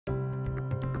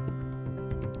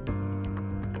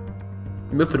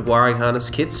Milford Wiring Harness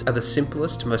kits are the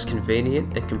simplest, most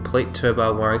convenient and complete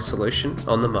Towbar wiring solution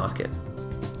on the market.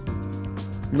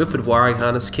 Milford Wiring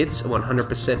Harness kits are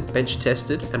 100% bench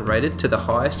tested and rated to the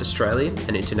highest Australian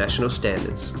and international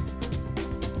standards.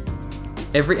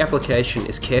 Every application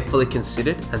is carefully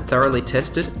considered and thoroughly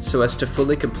tested so as to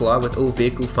fully comply with all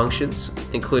vehicle functions,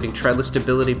 including trailer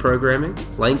stability programming,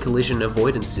 lane collision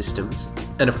avoidance systems,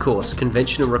 and of course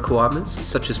conventional requirements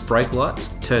such as brake lights,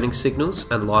 turning signals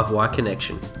and live wire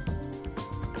connection.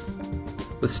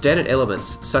 With standard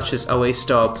elements such as OE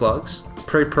style plugs,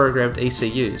 pre-programmed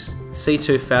ECUs,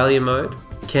 C2 failure mode,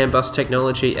 CANbus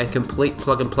technology and complete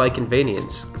plug and play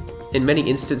convenience, in many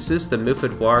instances the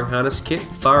Milford Wiring Harness kit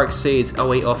far exceeds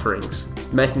OE offerings,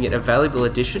 making it a valuable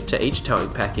addition to each towing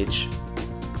package.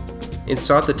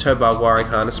 Inside the Towbar wiring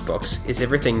harness box is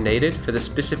everything needed for the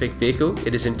specific vehicle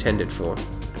it is intended for.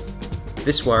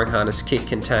 This wiring harness kit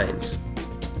contains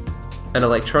an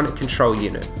electronic control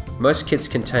unit. Most kits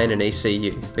contain an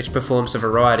ECU, which performs a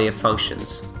variety of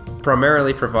functions,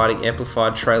 primarily providing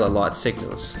amplified trailer light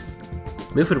signals.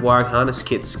 Milford Wiring Harness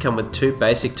kits come with two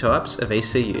basic types of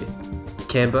ECU,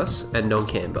 CANbus and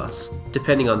non-CANbus,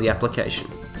 depending on the application.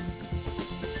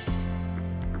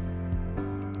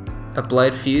 A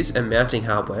blade fuse and mounting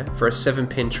hardware for a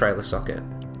 7-pin trailer socket.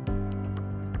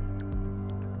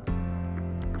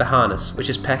 The harness, which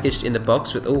is packaged in the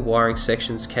box with all wiring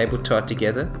sections cable tied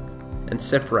together and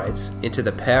separates into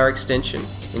the power extension,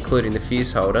 including the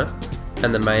fuse holder,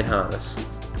 and the main harness.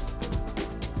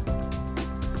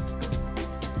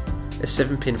 A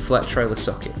 7-pin flat trailer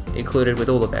socket, included with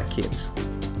all of our kits.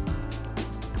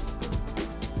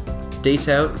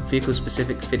 Detailed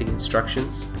vehicle-specific fitting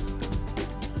instructions.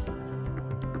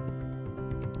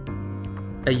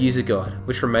 A user guide,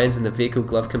 which remains in the vehicle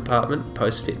glove compartment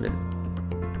post-fitment.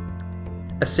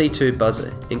 A C2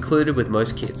 buzzer, included with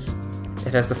most kits.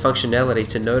 It has the functionality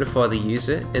to notify the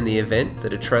user in the event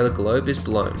that a trailer globe is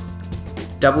blown.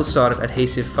 Double-sided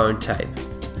adhesive foam tape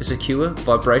for secure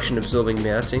vibration-absorbing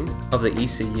mounting of the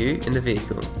ECU in the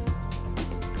vehicle,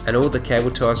 and all the cable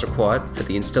ties required for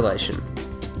the installation.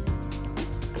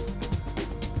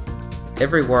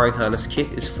 Every wiring harness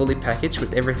kit is fully packaged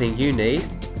with everything you need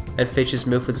and features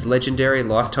Milford's legendary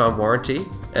lifetime warranty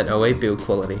and OE build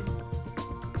quality.